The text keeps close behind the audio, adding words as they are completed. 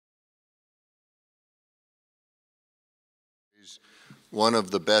One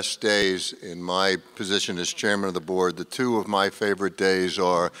of the best days in my position as chairman of the board. The two of my favorite days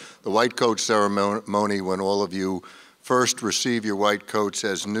are the white coat ceremony, when all of you first receive your white coats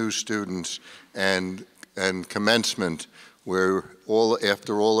as new students, and commencement, where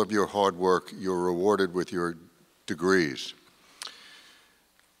after all of your hard work, you're rewarded with your degrees.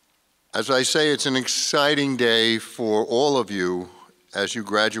 As I say, it's an exciting day for all of you as you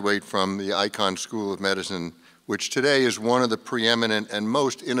graduate from the Icahn School of Medicine, which today is one of the preeminent and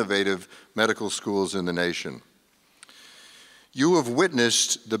most innovative medical schools in the nation. You have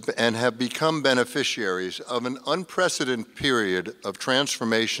witnessed and have become beneficiaries of an unprecedented period of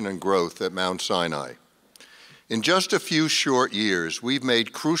transformation and growth at Mount Sinai. In just a few short years, we've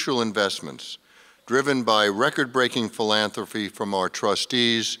made crucial investments driven by record-breaking philanthropy from our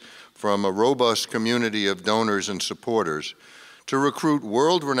trustees, from a robust community of donors and supporters, to recruit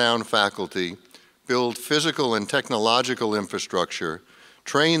world-renowned faculty, build physical and technological infrastructure,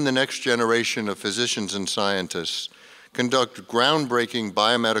 train the next generation of physicians and scientists, conduct groundbreaking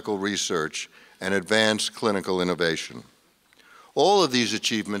biomedical research, and advance clinical innovation. All of these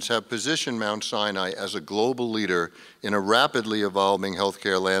achievements have positioned Mount Sinai as a global leader in a rapidly evolving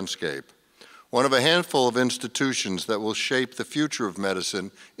healthcare landscape, one of a handful of institutions that will shape the future of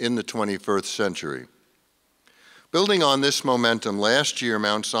medicine in the 21st century. Building on this momentum, last year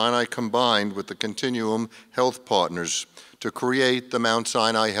Mount Sinai combined with the Continuum Health Partners to create the Mount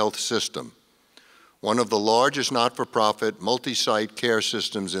Sinai Health System, one of the largest not-for-profit multi-site care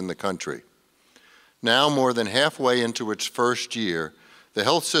systems in the country. Now, more than halfway into its first year, the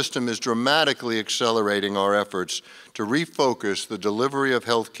health system is dramatically accelerating our efforts to refocus the delivery of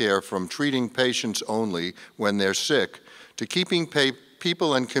health care from treating patients only when they're sick to keeping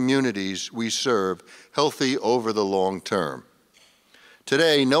people and communities we serve healthy over the long term.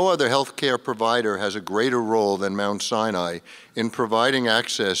 Today, no other healthcare provider has a greater role than Mount Sinai in providing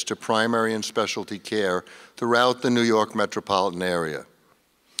access to primary and specialty care throughout the New York metropolitan area.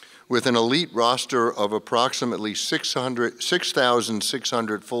 With an elite roster of approximately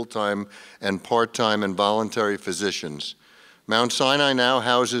 6,600 full-time and part-time and voluntary physicians, Mount Sinai now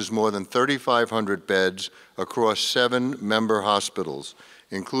houses more than 3,500 beds across 7 member hospitals,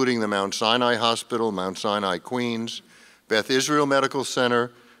 including the Mount Sinai Hospital, Mount Sinai Queens, Beth Israel Medical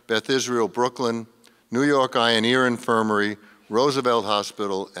Center, Beth Israel Brooklyn, New York Eye and Ear Infirmary, Roosevelt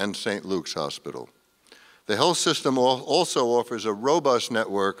Hospital, and St. Luke's Hospital. The health system also offers a robust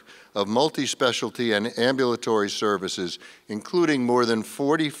network of multi-specialty and ambulatory services, including more than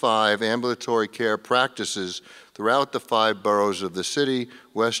 45 ambulatory care practices throughout the 5 boroughs of the city,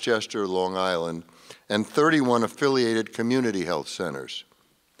 Westchester, Long Island, and 31 affiliated community health centers.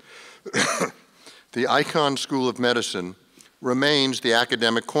 The Icahn School of Medicine remains the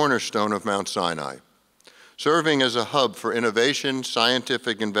academic cornerstone of Mount Sinai, serving as a hub for innovation,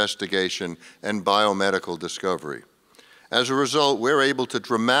 scientific investigation, and biomedical discovery. As a result, we're able to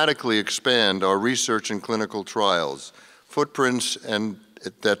dramatically expand our research and clinical trials, footprints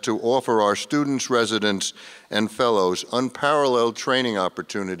that to offer our students, residents, and fellows unparalleled training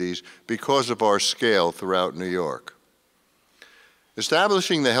opportunities because of our scale throughout New York.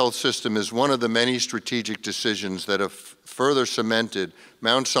 Establishing the health system is one of the many strategic decisions that have further cemented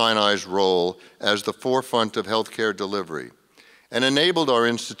Mount Sinai's role as the forefront of healthcare delivery and enabled our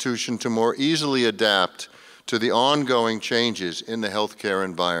institution to more easily adapt to the ongoing changes in the healthcare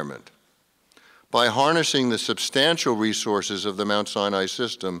environment. By harnessing the substantial resources of the Mount Sinai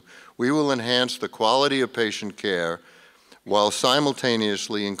system, we will enhance the quality of patient care while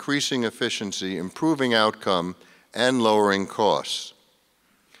simultaneously increasing efficiency, improving outcome, and lowering costs.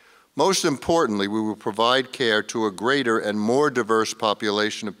 Most importantly, we will provide care to a greater and more diverse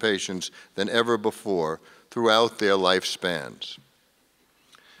population of patients than ever before throughout their lifespans.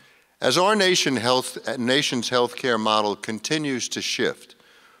 As our nation's healthcare model continues to shift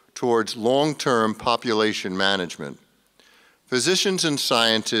towards long-term population management, physicians and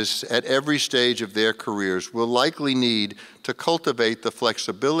scientists at every stage of their careers will likely need to cultivate the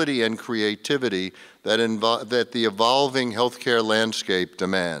flexibility and creativity that the evolving healthcare landscape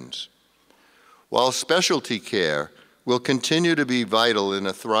demands. While specialty care will continue to be vital in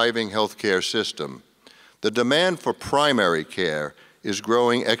a thriving healthcare system, the demand for primary care is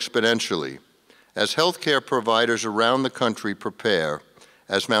growing exponentially as healthcare providers around the country prepare,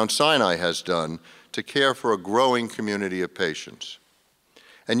 as Mount Sinai has done, to care for a growing community of patients.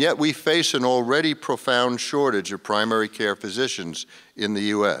 And yet we face an already profound shortage of primary care physicians in the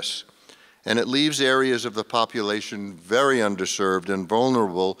U.S., and it leaves areas of the population very underserved and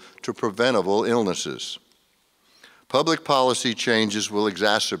vulnerable to preventable illnesses. Public policy changes will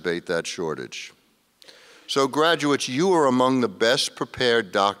exacerbate that shortage. So graduates, you are among the best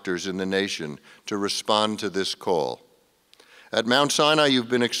prepared doctors in the nation to respond to this call. At Mount Sinai, you've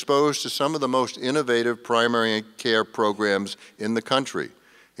been exposed to some of the most innovative primary care programs in the country,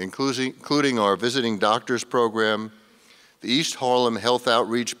 including our Visiting Doctors Program, the East Harlem Health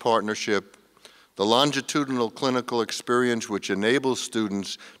Outreach Partnership, the longitudinal clinical experience which enables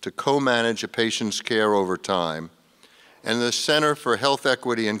students to co-manage a patient's care over time, and the Center for Health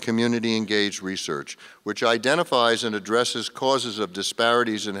Equity and Community Engaged Research, which identifies and addresses causes of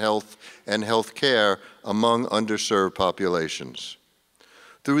disparities in health and health care among underserved populations.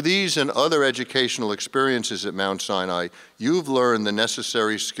 Through these and other educational experiences at Mount Sinai, you've learned the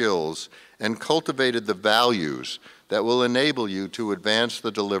necessary skills and cultivated the values that will enable you to advance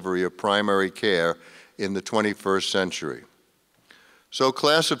the delivery of primary care in the 21st century. So,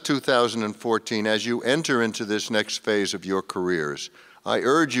 class of 2014, as you enter into this next phase of your careers, I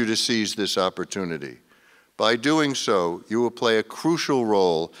urge you to seize this opportunity. By doing so, you will play a crucial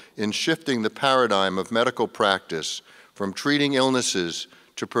role in shifting the paradigm of medical practice from treating illnesses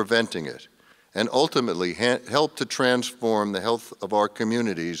to preventing it, and ultimately help to transform the health of our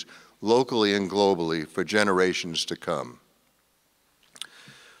communities locally and globally for generations to come.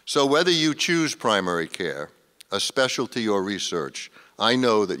 So whether you choose primary care, a specialty or research, I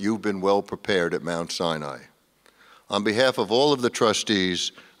know that you've been well prepared at Mount Sinai. On behalf of all of the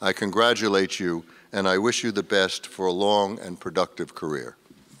trustees, I congratulate you and I wish you the best for a long and productive career.